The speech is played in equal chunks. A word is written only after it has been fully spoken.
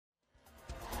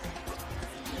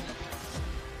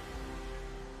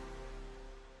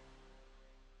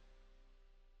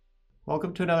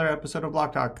Welcome to another episode of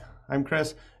Block Talk. I'm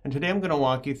Chris, and today I'm going to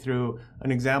walk you through an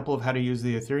example of how to use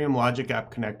the Ethereum Logic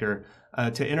App Connector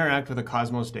to interact with a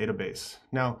Cosmos database.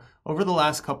 Now, over the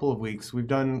last couple of weeks, we've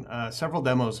done several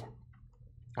demos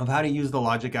of how to use the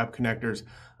Logic App Connectors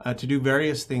to do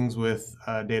various things with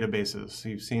databases.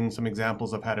 You've seen some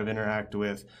examples of how to interact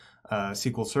with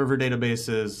SQL Server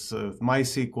databases,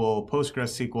 MySQL,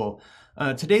 PostgreSQL.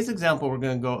 Today's example, we're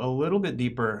going to go a little bit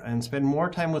deeper and spend more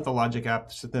time with the Logic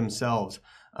apps themselves.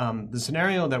 The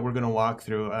scenario that we're going to walk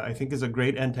through, I think, is a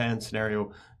great end-to-end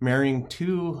scenario, marrying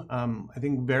two, I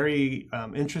think, very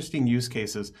interesting use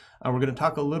cases. We're going to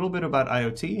talk a little bit about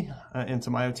IoT and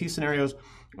some IoT scenarios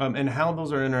and how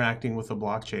those are interacting with the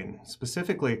blockchain.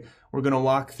 Specifically, we're going to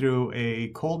walk through a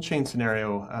cold chain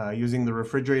scenario using the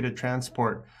refrigerated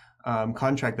transport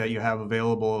contract that you have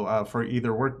available for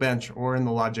either Workbench or in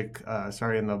the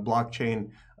in the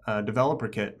blockchain developer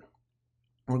kit.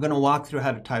 We're going to walk through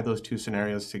how to tie those two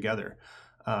scenarios together.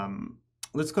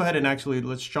 Let's go ahead and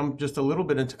let's jump just a little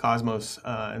bit into Cosmos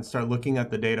and start looking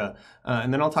at the data,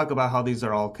 and then I'll talk about how these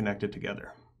are all connected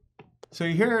together. So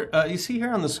you see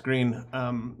here on the screen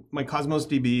my Cosmos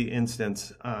DB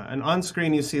instance, and on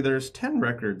screen you see there's 10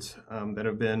 records that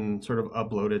have been sort of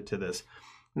uploaded to this.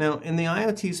 Now, in the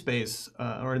IoT space,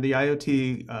 or the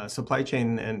IoT supply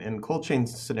chain and cold chain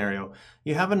scenario,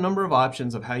 you have a number of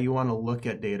options of how you want to look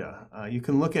at data. You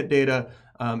can look at data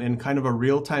in kind of a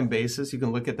real-time basis. You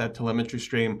can look at that telemetry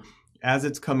stream as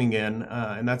it's coming in,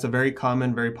 and that's a very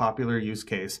common, very popular use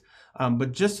case.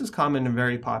 But just as common and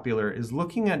very popular is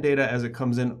looking at data as it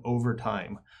comes in over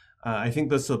time. I think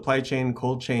the supply chain,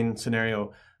 cold chain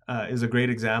scenario is a great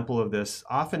example of this.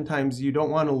 Oftentimes, you don't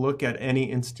want to look at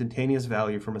any instantaneous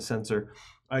value from a sensor.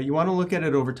 You want to look at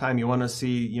it over time. You want to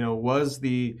see, was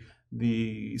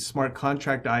the smart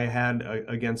contract I had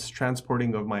against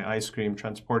transporting of my ice cream,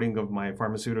 transporting of my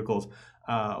pharmaceuticals,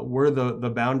 were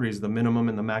the boundaries, the minimum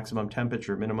and the maximum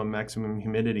temperature, minimum, maximum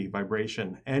humidity,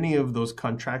 vibration, any of those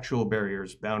contractual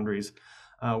barriers, boundaries,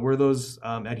 were those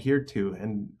adhered to,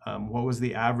 and what was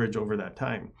the average over that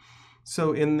time?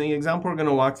 So in the example we're going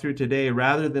to walk through today,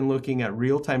 rather than looking at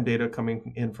real-time data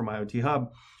coming in from IoT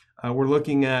Hub, we're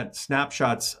looking at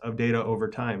snapshots of data over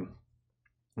time.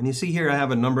 And you see here I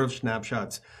have a number of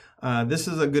snapshots. This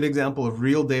is a good example of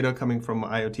real data coming from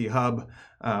IoT Hub,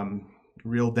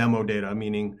 real demo data,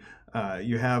 meaning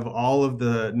you have all of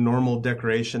the normal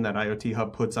decoration that IoT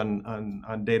Hub puts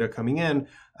on data coming in,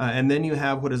 and then you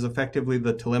have what is effectively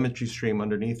the telemetry stream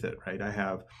underneath it, right? I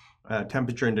have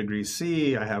temperature in degrees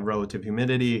C, I have relative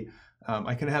humidity,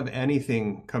 I can have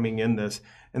anything coming in this.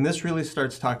 And this really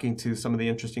starts talking to some of the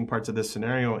interesting parts of this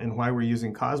scenario and why we're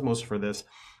using Cosmos for this.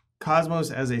 Cosmos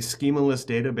as a schemaless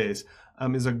database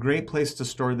is a great place to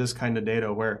store this kind of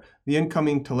data where the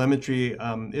incoming telemetry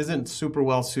isn't super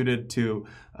well suited to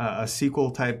a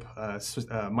SQL type,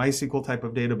 MySQL type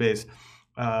of database.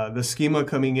 The schema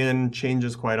coming in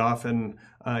changes quite often,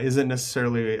 isn't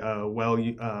necessarily well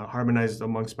harmonized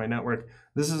amongst my network.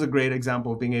 This is a great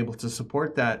example of being able to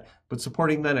support that, but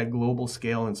supporting that at global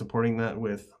scale and supporting that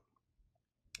with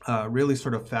really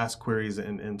sort of fast queries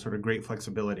and sort of great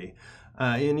flexibility.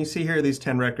 And you see here these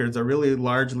 10 records are really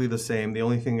largely the same. The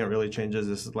only thing that really changes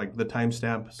is like the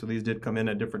timestamp. So these did come in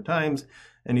at different times.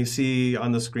 And you see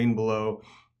on the screen below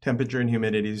temperature and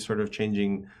humidity sort of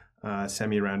changing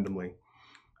semi-randomly.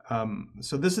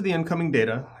 So this is the incoming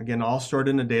data, again, all stored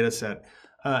in a data set.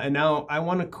 And now I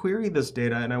want to query this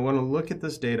data and I want to look at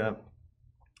this data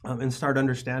and start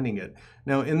understanding it.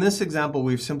 Now, in this example,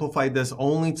 we've simplified this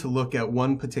only to look at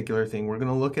one particular thing. We're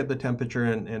going to look at the temperature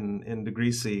in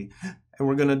degrees C, and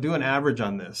we're going to do an average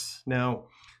on this. Now,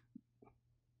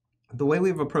 the way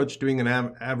we've approached doing an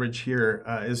average here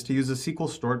is to use a SQL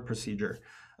stored procedure.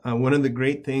 One of the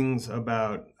great things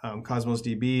about Cosmos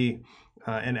DB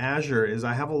and Azure is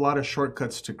I have a lot of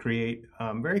shortcuts to create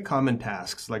very common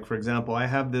tasks. Like, for example, I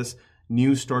have this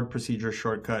new stored procedure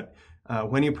shortcut.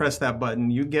 When you press that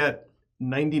button, you get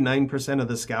 99% of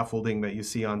the scaffolding that you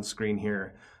see on screen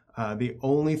here. The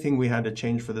only thing we had to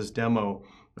change for this demo,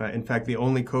 in fact, the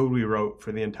only code we wrote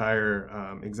for the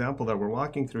entire example that we're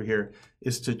walking through here,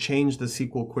 is to change the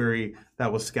SQL query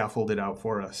that was scaffolded out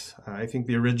for us. I think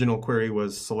the original query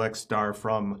was select star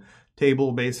from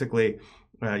table, basically.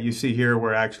 You see here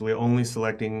we're actually only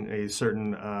selecting a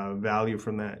certain value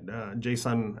from that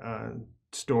JSON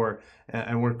store,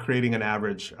 and we're creating an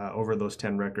average over those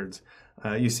 10 records.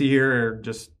 You see here,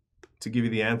 just to give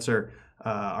you the answer,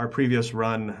 our previous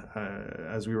run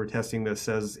as we were testing this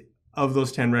says of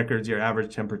those 10 records, your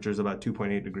average temperature is about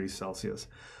 2.8 degrees Celsius.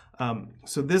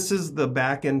 So this is the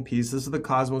back-end piece. This is the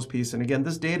Cosmos piece. And again,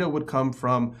 this data would come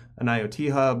from an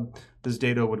IoT hub. This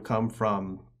data would come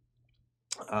from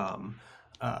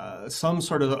some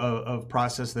sort of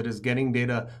process that is getting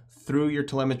data through your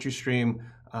telemetry stream,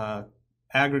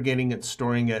 aggregating it,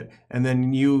 storing it, and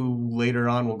then you later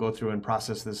on will go through and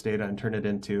process this data and turn it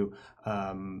into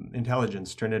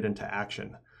intelligence, turn it into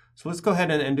action. So let's go ahead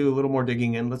and do a little more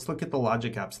digging in. Let's look at the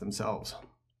logic apps themselves.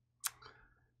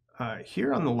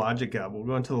 Here on the logic app, we'll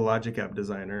go into the logic app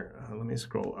designer. Let me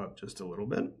scroll up just a little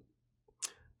bit.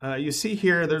 You see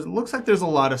here, looks like there's a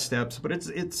lot of steps, but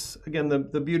it's again,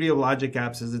 the beauty of logic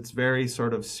apps is it's very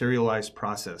sort of serialized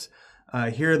process.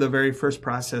 Here, the very first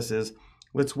process is,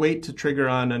 let's wait to trigger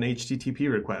on an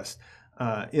HTTP request.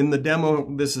 In the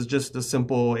demo, this is just a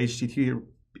simple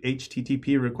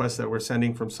HTTP request that we're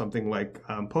sending from something like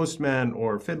Postman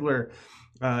or Fiddler.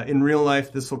 In real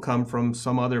life, this will come from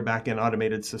some other backend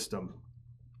automated system,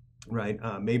 right?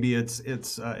 Maybe it's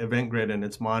EventGrid and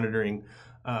it's monitoring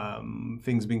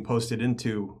things being posted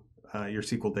into your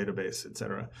SQL database,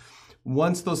 etc.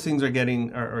 Once those things are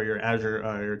getting, or your Azure,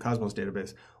 your Cosmos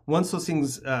database, once those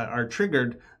things are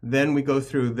triggered, then we go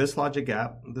through this logic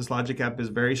app. This logic app is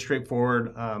very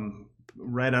straightforward.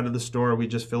 Right out of the store, we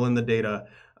just fill in the data.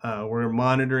 We're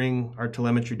monitoring our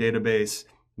telemetry database,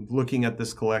 looking at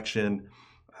this collection.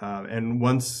 And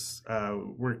once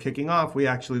we're kicking off, we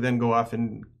actually then go off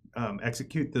and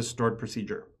execute this stored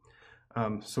procedure.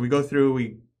 So we go through,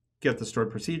 we get the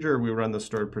stored procedure, we run the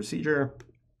stored procedure.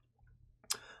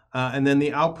 And then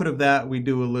the output of that, we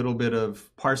do a little bit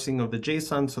of parsing of the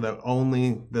JSON so that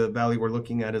only the value we're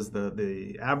looking at is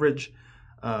the average.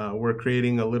 We're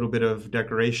creating a little bit of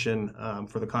decoration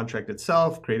for the contract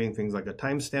itself, creating things like a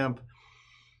timestamp.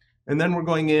 And then we're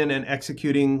going in and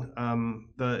executing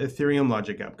the Ethereum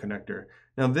Logic App connector.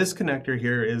 Now this connector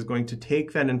here is going to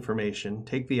take that information,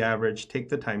 take the average, take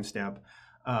the timestamp,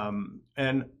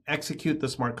 and execute the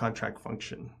smart contract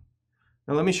function.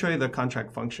 Now let me show you the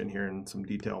contract function here in some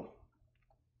detail.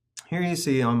 Here you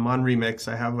see on MonRemix,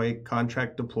 I have a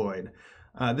contract deployed.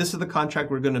 This is the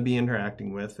contract we're going to be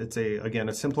interacting with. It's again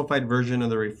a simplified version of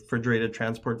the refrigerated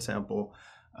transport sample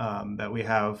that we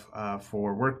have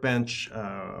for Workbench,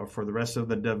 for the rest of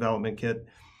the development kit.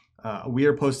 We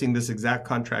are posting this exact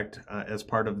contract as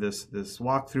part of this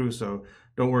walkthrough, so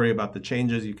don't worry about the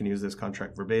changes. You can use this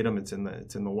contract verbatim. It's in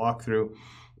the walkthrough.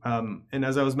 And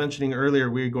as I was mentioning earlier,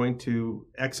 we're going to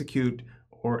execute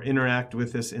or interact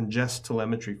with this ingest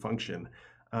telemetry function.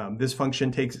 This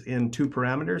function takes in two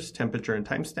parameters, temperature and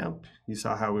timestamp. You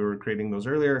saw how we were creating those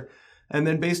earlier. And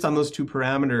then based on those two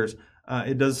parameters,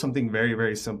 it does something very,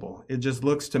 very simple. It just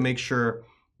looks to make sure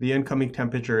the incoming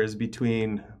temperature is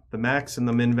between the max and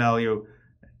the min value.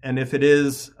 And if it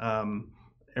is,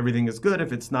 everything is good.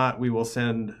 If it's not, we will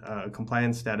send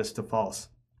compliance status to false.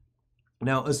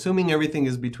 Now, assuming everything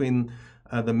is between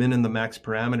the min and the max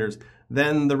parameters,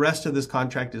 then the rest of this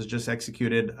contract is just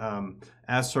executed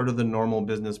as sort of the normal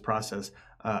business process.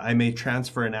 I may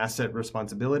transfer an asset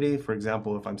responsibility. For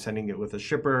example, if I'm sending it with a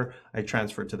shipper, I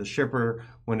transfer it to the shipper.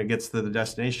 When it gets to the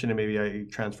destination, and maybe I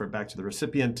transfer it back to the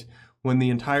recipient. When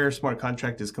the entire smart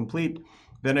contract is complete,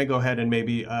 then I go ahead and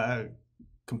maybe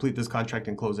complete this contract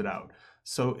and close it out.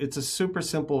 So it's a super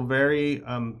simple, very,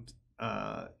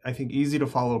 I think, easy to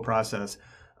follow process.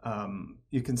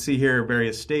 You can see here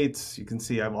various states. You can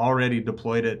see I've already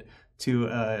deployed it to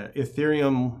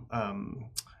Ethereum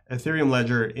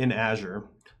Ledger in Azure.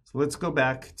 So let's go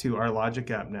back to our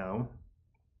logic app now.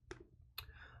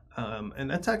 And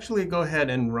let's actually go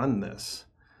ahead and run this.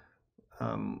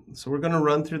 So we're going to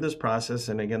run through this process.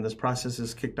 And again, this process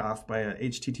is kicked off by a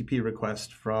HTTP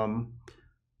request from,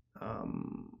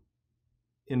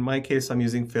 in my case, I'm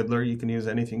using Fiddler. You can use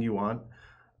anything you want.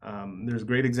 There's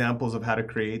great examples of how to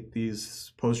create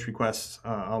these post requests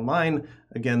online.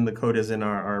 Again, the code is in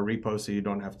our repo, so you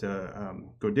don't have to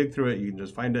go dig through it. You can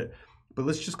just find it. But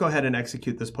let's just go ahead and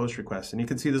execute this post request. And you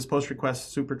can see this post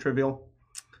request, super trivial.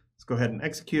 Let's go ahead and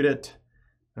execute it.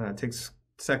 It takes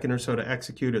a second or so to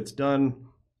execute. It's done.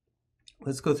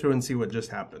 Let's go through and see what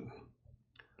just happened.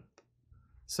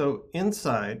 So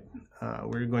inside,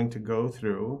 we're going to go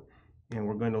through and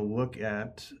we're going to look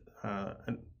at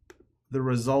the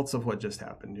results of what just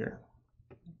happened here.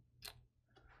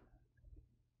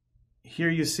 Here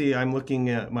you see I'm looking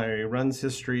at my runs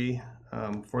history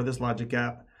for this logic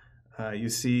app. You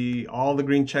see all the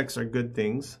green checks are good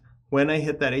things. When I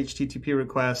hit that HTTP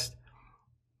request,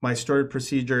 my stored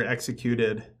procedure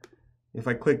executed. If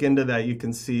I click into that, you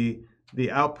can see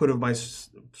the output of my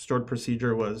stored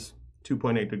procedure was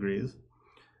 2.8 degrees.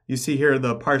 You see here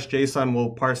the parse JSON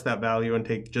will parse that value and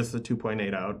take just the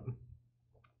 2.8 out.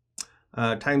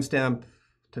 timestamp,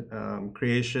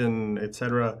 creation,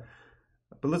 etc.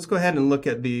 But let's go ahead and look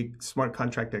at the smart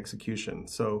contract execution.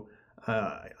 So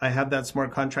I have that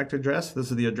smart contract address.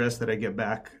 This is the address that I get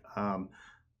back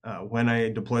when I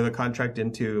deploy the contract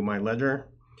into my ledger.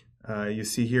 You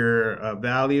see here a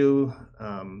value,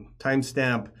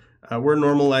 timestamp. We're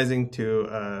normalizing to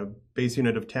a base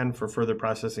unit of 10 for further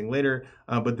processing later,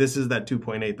 but this is that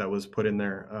 2.8 that was put in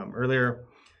there earlier.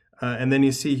 And then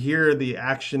you see here the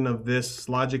action of this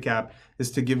logic app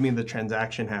is to give me the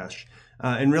transaction hash.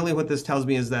 And really what this tells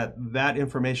me is that that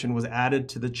information was added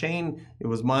to the chain. It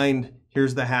was mined.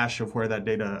 Here's the hash of where that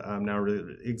data now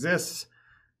really exists.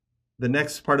 The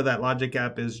next part of that logic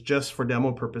app is just for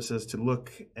demo purposes to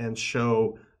look and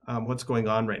show what's going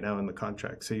on right now in the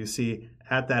contract. So you see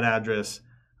at that address,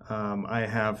 I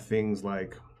have things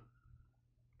like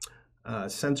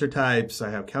sensor types, I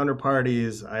have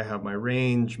counterparties, I have my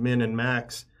range, min and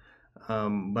max,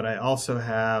 but I also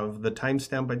have the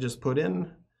timestamp I just put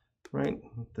in, right?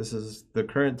 This is the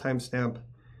current timestamp,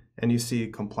 and you see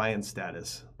compliance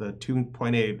status. The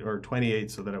 2.8 or 28,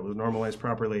 so that it was normalized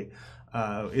properly,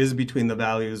 is between the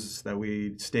values that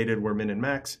we stated were min and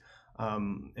max,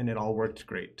 and it all worked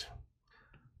great.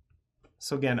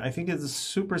 So again, I think it's a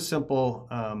super simple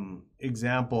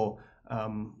example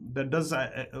that does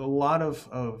a lot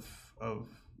of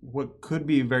what could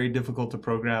be very difficult to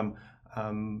program,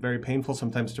 very painful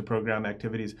sometimes to program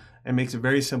activities, and makes it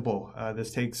very simple.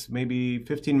 This takes maybe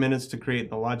 15 minutes to create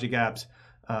the logic apps.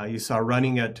 You saw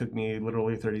running it took me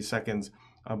literally 30 seconds,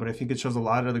 but I think it shows a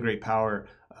lot of the great power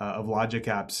of logic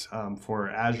apps for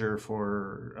Azure,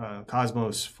 for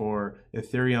Cosmos, for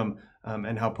Ethereum,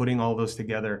 and how putting all those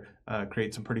together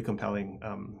creates some pretty compelling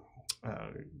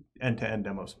end-to-end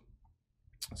demos.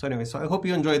 So anyway, so I hope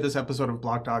you enjoyed this episode of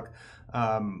Block Talk.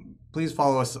 Please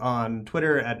follow us on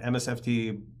Twitter at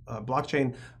MSFT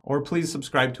Blockchain, or please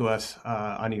subscribe to us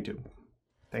on YouTube.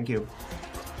 Thank you.